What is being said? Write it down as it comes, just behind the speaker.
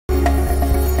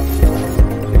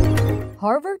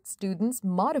Harvard students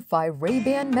modify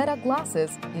Ray-Ban Meta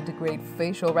glasses, integrate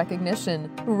facial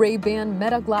recognition. Ray-Ban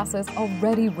Meta glasses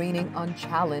already reigning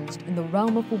unchallenged in the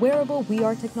realm of wearable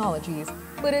VR technologies,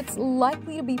 but it's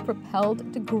likely to be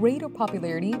propelled to greater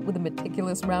popularity with a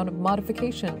meticulous round of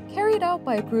modification carried out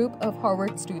by a group of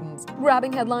Harvard students.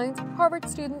 Grabbing headlines, Harvard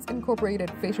students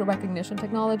incorporated facial recognition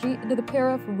technology into the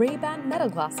pair of Ray-Ban Meta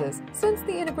glasses. Since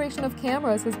the integration of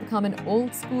cameras has become an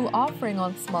old-school offering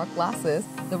on smart glasses,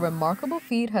 the remarkable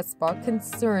feat has sparked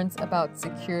concerns about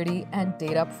security and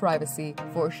data privacy,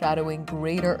 foreshadowing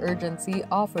greater urgency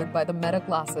offered by the Meta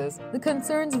glasses. The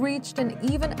concerns reached an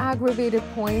even aggravated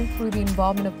point through the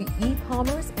involvement of the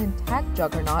e-commerce and tech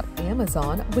juggernaut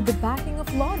Amazon with the backing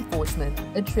of law enforcement.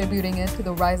 Attributing it to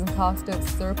the rising cost of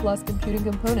surplus computing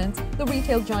components, the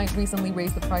retail giant recently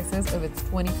raised the prices of its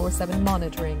 24/7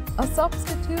 monitoring. A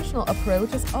substitutional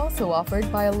approach is also offered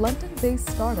by a London-based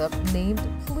startup named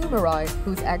Plumerai,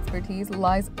 whose expertise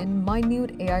lies in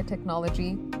minute AI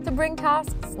technology to bring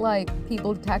tasks like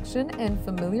people detection and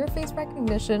familiar face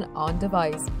recognition on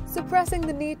device, suppressing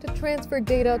the need to transfer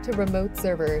data to remote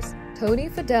servers. Tony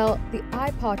Fadell, the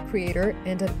iPod creator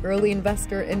and an early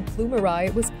investor in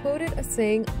Plumerai, was quoted as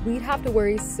saying, "We'd have to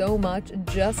worry so much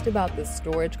just about the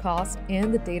storage cost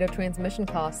and the data transmission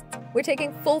costs. We're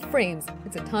taking full frames.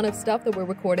 It's a ton of stuff that we're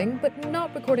recording, but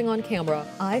not recording on camera.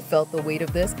 I felt the weight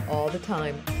of this all the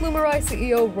time." Plumerai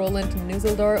CEO Roland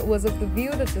Nusseldar was of the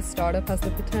view that the startup has the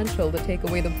potential to take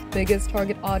away the biggest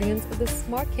target audience of the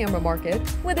smart camera market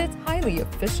with its highly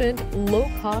efficient,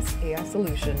 low-cost AI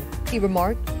solution. He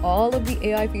remarked, "All of the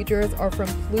AI features are from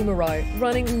Plumerai,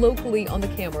 running locally on the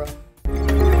camera.